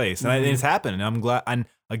my place, and it's happened. And I'm glad. And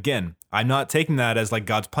again, I'm not taking that as like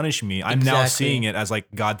God's punishing me. I'm now seeing it as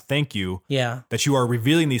like, God, thank you that you are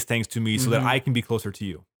revealing these things to me so that I can be closer to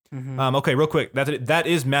you. Okay, real quick. That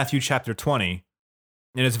is Matthew chapter 20,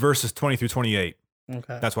 and it's verses 20 through 28.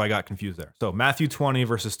 Okay. That's why I got confused there. So Matthew 20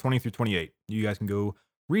 verses 20 through 28. You guys can go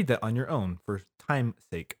read that on your own for time's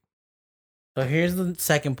sake. So here's the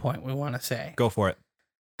second point we want to say. Go for it.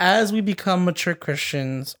 As we become mature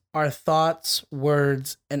Christians, our thoughts,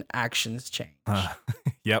 words, and actions change.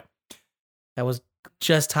 Yep. That was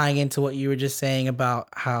just tying into what you were just saying about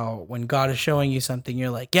how when God is showing you something, you're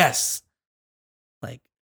like, yes. Like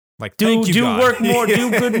do God. Work more, do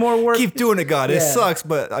good more work. Keep doing it, God. It sucks,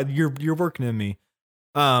 but you're working in me.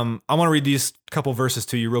 I want to read these couple verses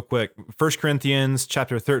to you real quick. 1 Corinthians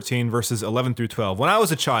chapter 13, verses 11 through 12. When I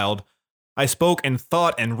was a child, I spoke and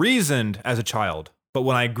thought and reasoned as a child. But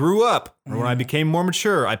when I grew up, or when I became more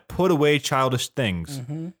mature, I put away childish things.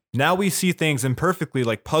 Now we see things imperfectly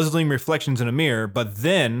like puzzling reflections in a mirror, but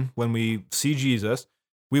then when we see Jesus,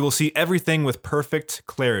 we will see everything with perfect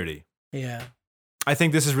clarity. Yeah. I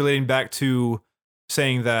think this is relating back to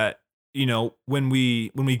saying that, when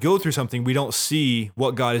we go through something, we don't see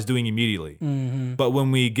what God is doing immediately. But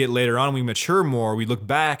when we get later on, we mature more, we look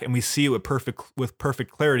back and we see with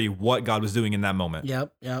perfect clarity what God was doing in that moment.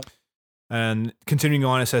 Yep. And continuing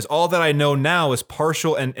on, it says, all that I know now is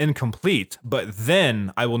partial and incomplete, but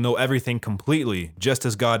then I will know everything completely, just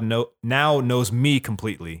as God now knows me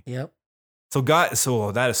completely. Yep. So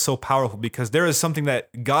that is so powerful because there is something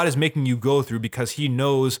that God is making you go through because he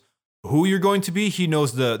knows who you're going to be. He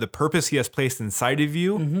knows the purpose he has placed inside of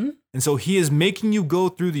you. And so he is making you go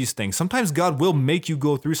through these things. Sometimes God will make you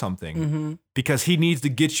go through something because he needs to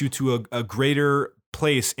get you to a greater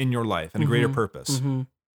place in your life and a greater purpose.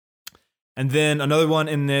 And then another one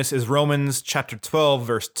in this is Romans chapter 12,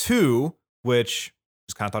 verse 2, which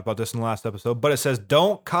just kind of talked about this in the last episode, but it says,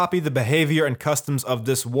 don't copy the behavior and customs of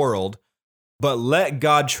this world, but let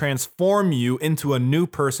God transform you into a new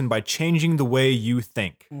person by changing the way you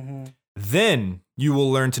think. Then you will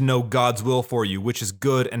learn to know God's will for you, which is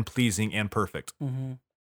good and pleasing and perfect.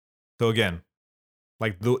 So again,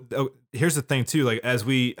 like here's the thing too, like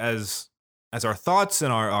as our thoughts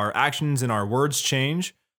and our actions and our words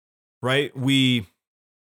change, right?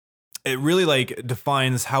 It really like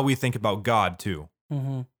defines how we think about God too.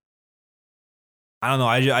 Mm-hmm. I don't know.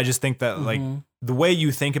 I just think that like the way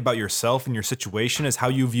you think about yourself and your situation is how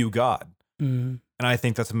you view God. Mm-hmm. And I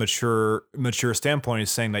think that's a mature standpoint,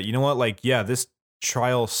 is saying that, you know what, like, yeah, this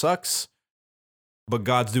trial sucks, but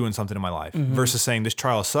God's doing something in my life, versus saying this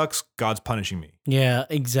trial sucks, God's punishing me. Yeah,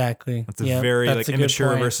 exactly. That's a very like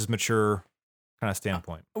immature versus mature kind of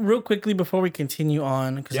standpoint. Real quickly before we continue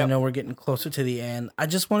on, because I know we're getting closer to the end, I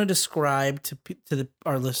just want to describe to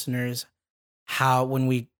our listeners how, when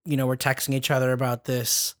we're texting each other about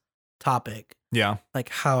this topic, like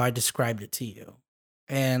how I described it to you.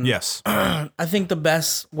 And yes, I think the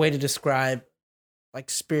best way to describe like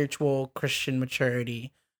spiritual Christian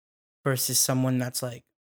maturity versus someone that's like,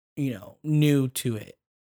 new to it.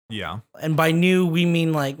 Yeah. And by new, we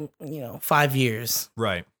mean like, 5 years.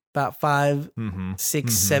 Right. About 5,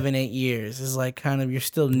 6, 7, 8 years is like kind of, you're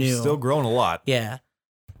still new. You're still growing a lot. Yeah.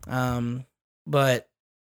 But,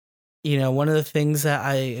 one of the things that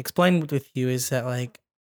I explained with you is that like,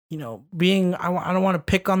 I don't want to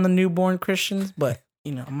pick on the newborn Christians, but,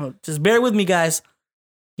 just bear with me, guys.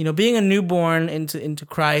 Being a newborn into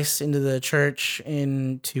Christ, into the church,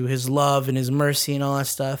 into his love and his mercy and all that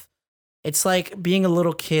stuff, it's like being a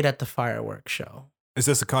little kid at the fireworks show. Is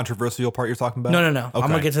this a controversial part you're talking about? No. Okay. I'm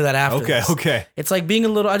going to get to that after this. Okay. It's like being a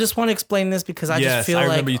little... I just want to explain this because I just feel I like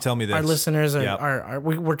remember you telling me this. Our listeners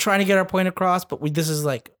we're trying to get our point across, but this is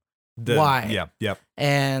like why. Yeah, yep.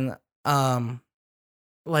 And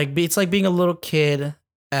it's like being a little kid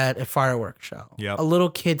at a fireworks show. Yep. A little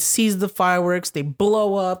kid sees the fireworks, they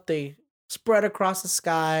blow up, they spread across the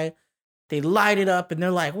sky, they light it up, and they're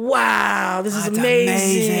like, wow, this is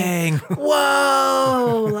amazing.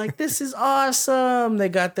 Whoa, like this is awesome. They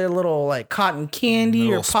got their little like cotton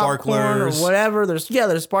candy or popcorn or whatever. There's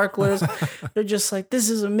sparklers. They're just like, this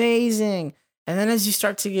is amazing. And then as you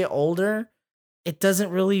start to get older, it doesn't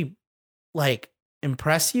really like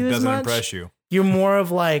impress you as much. It doesn't impress you. You're more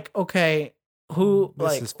of like, okay, who, this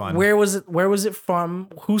like, is fun. Where was it from?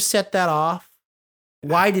 Who set that off?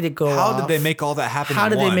 Why did it go off? How did they make all that happen How at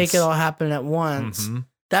did once? they make it all happen at once? Mm-hmm.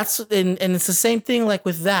 That's, and it's the same thing like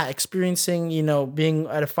with that, experiencing, being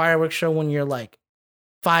at a fireworks show when you're like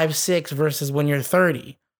 5, 6 versus when you're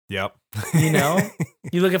 30. Yep.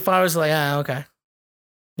 You look at fireworks like, okay.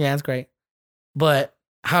 Yeah, that's great. But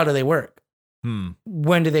how do they work?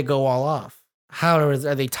 When do they go all off? Are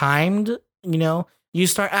they timed? You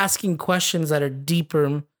start asking questions that are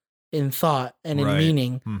deeper in thought and in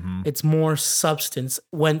meaning. Mm-hmm. It's more substance.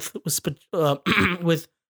 With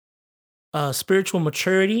spiritual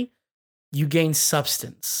maturity, you gain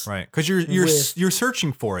substance. Right, because you're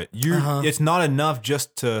searching for it. It's not enough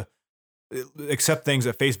just to accept things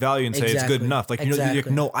at face value and say it's good enough. Like,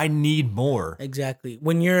 no, I need more. Exactly.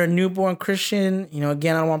 When you're a newborn Christian,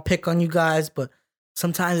 again, I don't want to pick on you guys, but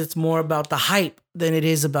sometimes it's more about the hype than it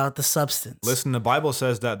is about the substance. Listen, the Bible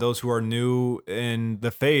says that those who are new in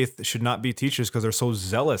the faith should not be teachers because they're so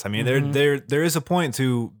zealous. I mean, there is a point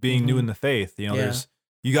to being new in the faith.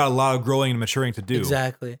 You got a lot of growing and maturing to do.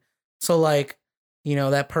 Exactly. So like,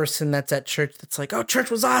 that person that's at church that's like, oh, church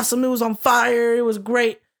was awesome. It was on fire. It was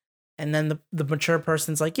great. And then the mature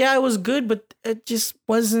person's like, yeah, it was good, but it just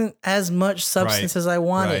wasn't as much substance as I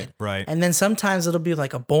wanted. Right. And then sometimes it'll be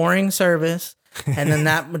like a boring service. And then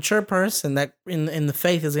that mature person that in the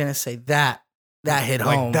faith is going to say that hit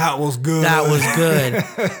home. That was good. That was good.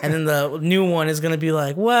 And then the new one is going to be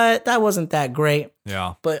like, what? That wasn't that great.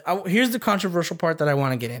 Yeah. But here's the controversial part that I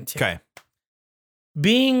want to get into. Okay.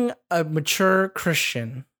 Being a mature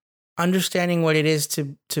Christian, understanding what it is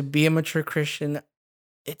to be a mature Christian,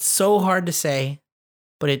 it's so hard to say,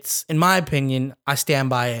 but it's, in my opinion, I stand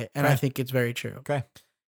by it. And I think it's very true. Okay.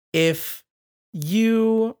 If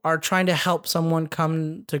you are trying to help someone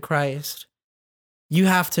come to Christ, you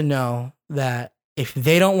have to know that if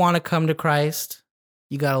they don't want to come to Christ,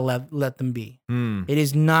 you got to let them be. It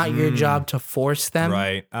is not your job to force them.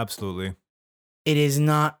 Right. Absolutely. It is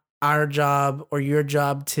not our job or your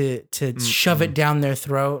job to shove it down their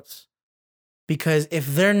throats. Because if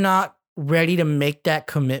they're not ready to make that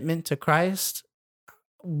commitment to Christ,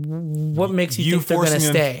 what makes you think they're going to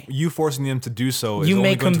stay? You forcing them to do so is you only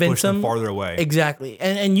may going convince to push them them farther away. Exactly.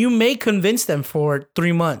 And you may convince them for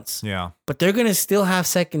 3 months. Yeah. But they're going to still have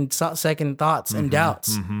second thoughts and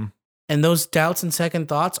doubts. Mm-hmm. And those doubts and second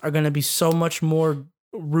thoughts are going to be so much more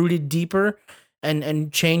rooted deeper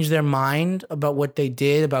and change their mind about what they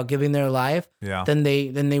did, about giving their life, than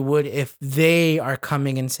they would if they are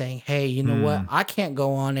coming and saying, hey, you know what? I can't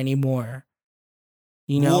go on anymore.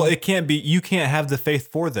 Well, it can't be. You can't have the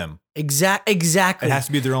faith for them. Exactly. It has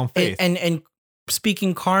to be their own faith. And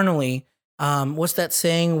speaking carnally, what's that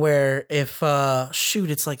saying where if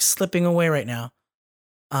it's like slipping away right now.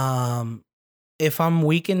 If I'm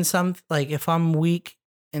weak in if I'm weak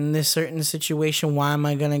in this certain situation, why am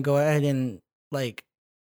I gonna go ahead and like,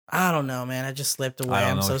 I don't know, man. I just slipped away.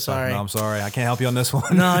 I'm so sorry. No, I'm sorry. I can't help you on this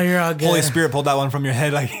one. No, you're all good. Holy Spirit pulled that one from your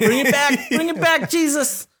head. Like, bring it back,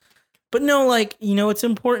 Jesus. But no, like, it's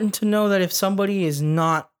important to know that if somebody is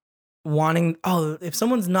not if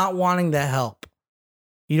someone's not wanting the help,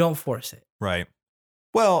 you don't force it. Right.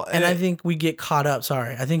 Well, and I think we get caught up.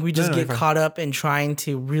 Sorry. I think we just get caught up in trying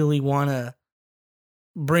to really want to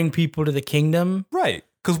bring people to the kingdom. Right.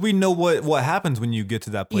 Because we know what happens when you get to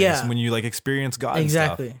that place and when you like experience God.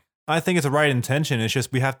 Exactly. And stuff. I think it's the right intention. It's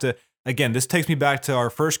just we have to, again, this takes me back to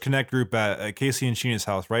our first Connect group at Casey and Sheena's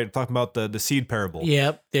house, right? Talking about the seed parable.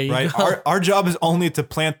 Yep. There you go. Our job is only to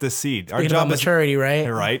plant the seed. Our job is maturity, right?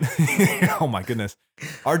 Right. Oh my goodness.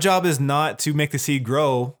 Our job is not to make the seed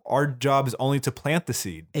grow. Our job is only to plant the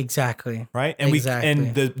seed. Exactly. Right.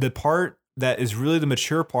 And the part that is really the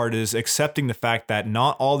mature part is accepting the fact that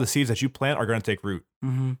not all the seeds that you plant are going to take root.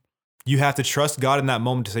 Mm-hmm. You have to trust God in that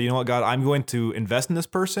moment to say, you know what, God, I'm going to invest in this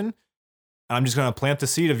person. And I'm just going to plant the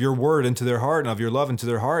seed of your word into their heart and of your love into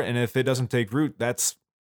their heart. And if it doesn't take root, that's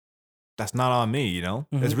not on me,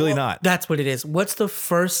 Mm-hmm. It's really not. That's what it is. What's the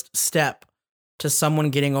first step to someone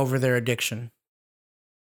getting over their addiction?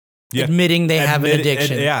 Yeah. Admitting they have an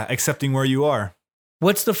addiction. Accepting where you are.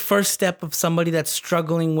 What's the first step of somebody that's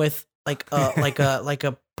struggling with like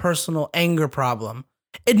a personal anger problem?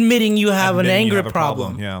 Admitting you have an anger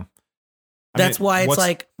problem. Yeah. That's why it's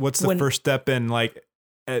like, what's the first step in like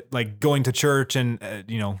going to church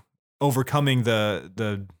and overcoming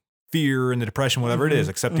the fear and the depression, whatever it is,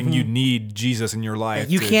 accepting you need Jesus in your life.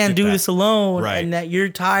 You can't do this alone, right? And that you're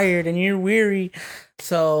tired and you're weary.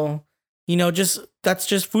 So, that's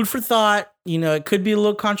just food for thought. It could be a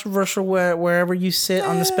little controversial wherever you sit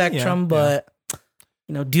on the spectrum, but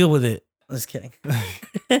deal with it. Just kidding.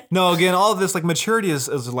 No, again, all of this, like maturity is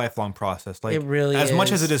a lifelong process. Like it really as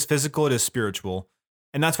much as it is physical, it is spiritual.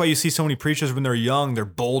 And that's why you see so many preachers when they're young, they're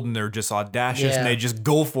bold and they're just audacious and they just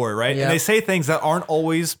go for it, right? Yep. And they say things that aren't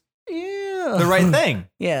always the right thing.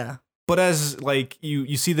 Yeah. But as like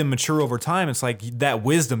you see them mature over time, it's like that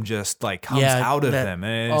wisdom just like comes out of them.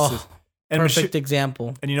 And it's perfect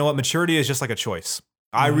example. And you know what? Maturity is just like a choice.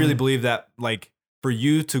 I really believe that like for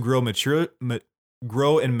you to grow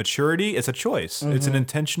in maturity, it's a choice. It's an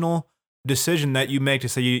intentional decision that you make to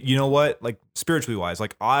say, you know what, like spiritually wise,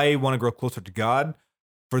 like I want to grow closer to God.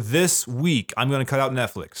 For this week, I'm going to cut out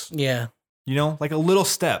Netflix. Yeah. Like a little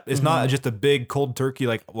step. It's not just a big cold turkey,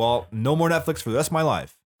 like, well, no more Netflix for the rest of my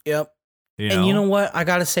life. Yep. And you know what? I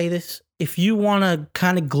got to say this. If you want a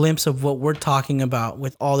kind of glimpse of what we're talking about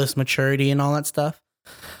with all this maturity and all that stuff,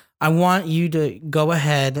 I want you to go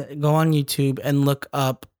ahead, go on YouTube and look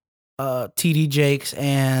up TD Jakes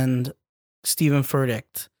and Stephen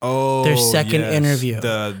Furtick. Oh, their second interview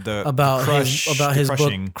about his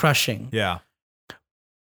book Crushing. Yeah.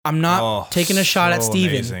 I'm not taking a shot at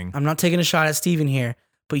Stephen. Amazing. I'm not taking a shot at Stephen here,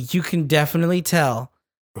 but you can definitely tell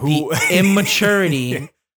the immaturity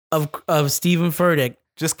of Stephen Furtick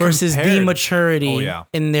just versus the maturity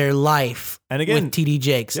in their life. And again, with TD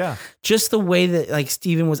Jakes. Yeah. Just the way that like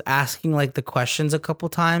Stephen was asking like the questions a couple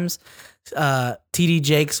times. TD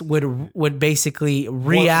Jakes would basically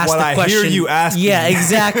re-ask the question. I hear you asking. Yeah,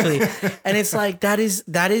 exactly. And it's like that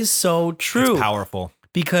is so true. It's powerful.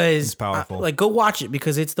 Because it's powerful. Like go watch it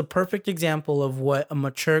because it's the perfect example of what a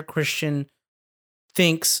mature Christian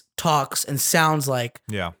thinks, talks, and sounds like.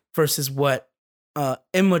 Yeah. Versus what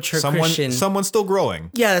immature Christian. Someone's still growing.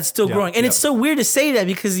 Yeah, that's still growing. And it's so weird to say that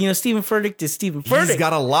because Stephen Furtick is Stephen Furtick. He's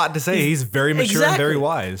got a lot to say. He's very mature and very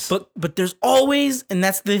wise. But there's always, and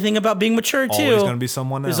that's the thing about being mature too. Always going to be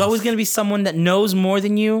someone else. There's always going to be someone that knows more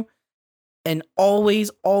than you, and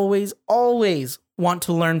always want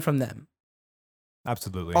to learn from them.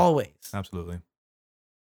 Absolutely. Always. Absolutely.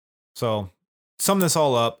 So, sum this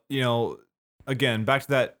all up, again, back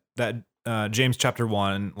to that James chapter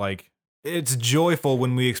 1, like it's joyful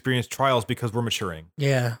when we experience trials because we're maturing.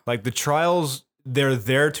 Yeah. Like the trials, they're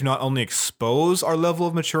there to not only expose our level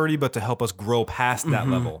of maturity, but to help us grow past that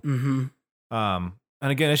level. Mm-hmm.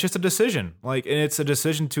 And again, it's just a decision. Like, and it's a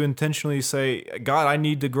decision to intentionally say, God, I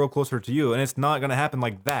need to grow closer to you. And it's not going to happen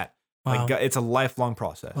like that. Wow. Like it's a lifelong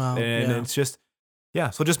process. Wow. And it's just,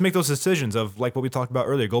 so just make those decisions of like what we talked about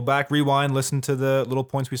earlier. Go back, rewind, listen to the little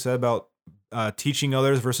points we said about teaching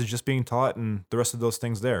others versus just being taught and the rest of those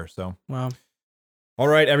things there. So, wow. All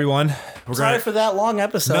right, everyone. Sorry for that long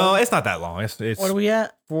episode. No, it's not that long. It's what are we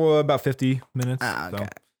at? For about 50 minutes. Okay. So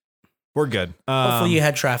we're good. Hopefully you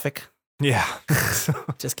had traffic. Yeah.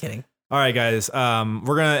 Just kidding. All right, guys.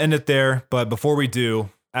 We're going to end it there. But before we do,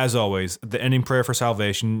 as always, the ending prayer for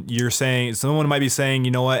salvation, you're saying, someone might be saying,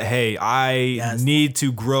 you know what? Hey, I need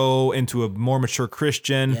to grow into a more mature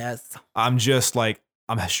Christian. Yes. I'm just like,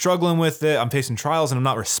 I'm struggling with it. I'm facing trials and I'm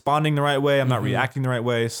not responding the right way. I'm not reacting the right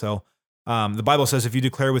way. So the Bible says if you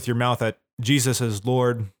declare with your mouth that Jesus is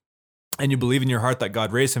Lord and you believe in your heart that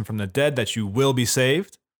God raised him from the dead, that you will be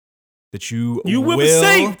saved. That you will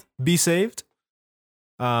be saved.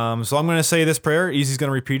 So I'm going to say this prayer. Easy's going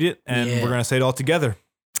to repeat it, and we're going to say it all together.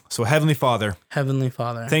 So Heavenly Father.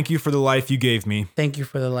 Thank you for the life you gave me. Thank you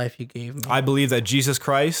for the life you gave me. I believe that Jesus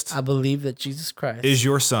Christ. Is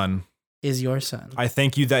your Son. I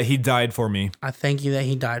thank you that he died for me.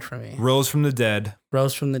 Rose from the dead.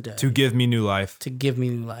 To give me new life.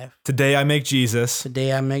 Today I make Jesus.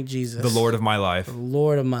 The Lord of my life.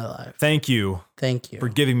 Thank you. For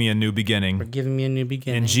giving me a new beginning.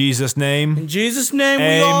 In Jesus' name.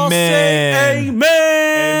 We all say amen.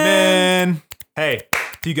 Amen. Hey,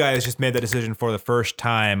 if you guys just made that decision for the first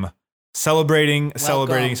time, celebrating.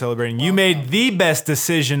 You made the best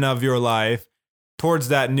decision of your life. Towards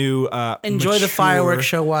that new enjoy the fireworks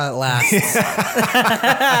show while it lasts.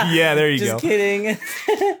 Yeah, there you go. Just kidding.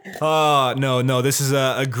 No, this is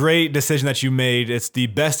a great decision that you made. It's the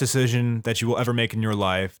best decision that you will ever make in your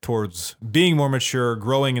life towards being more mature,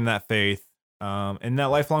 growing in that faith, in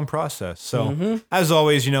that lifelong process. So as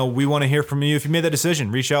always, we want to hear from you. If you made that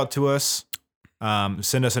decision, reach out to us.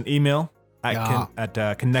 Send us an email at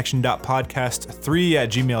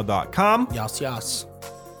connection.podcast3@gmail.com. Yes.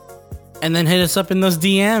 And then hit us up in those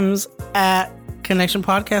DMs at Connection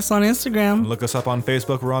Podcast on Instagram. Look us up on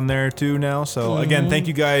Facebook. We're on there too now. So again, thank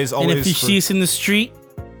you guys always. And if you see us in the street,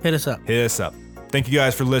 hit us up. Thank you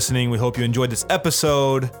guys for listening. We hope you enjoyed this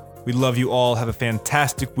episode. We love you all. Have a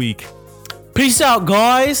fantastic week. Peace out,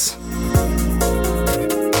 guys.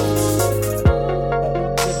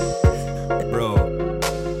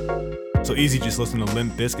 So Easy just listened to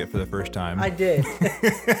Limp Bizkit for the first time. I did.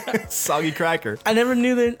 Soggy Cracker. I never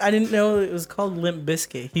knew that. I didn't know it was called Limp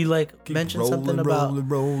Bizkit. He mentioned something about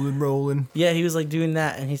rolling. Yeah, he was doing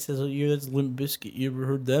that, and he says, "Oh, that's Limp Bizkit. You ever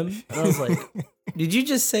heard them?" And I was like, "Did you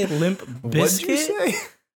just say Limp Bizkit?" What did you say?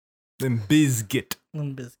 Limp Bizkit.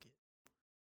 Limp Bizkit.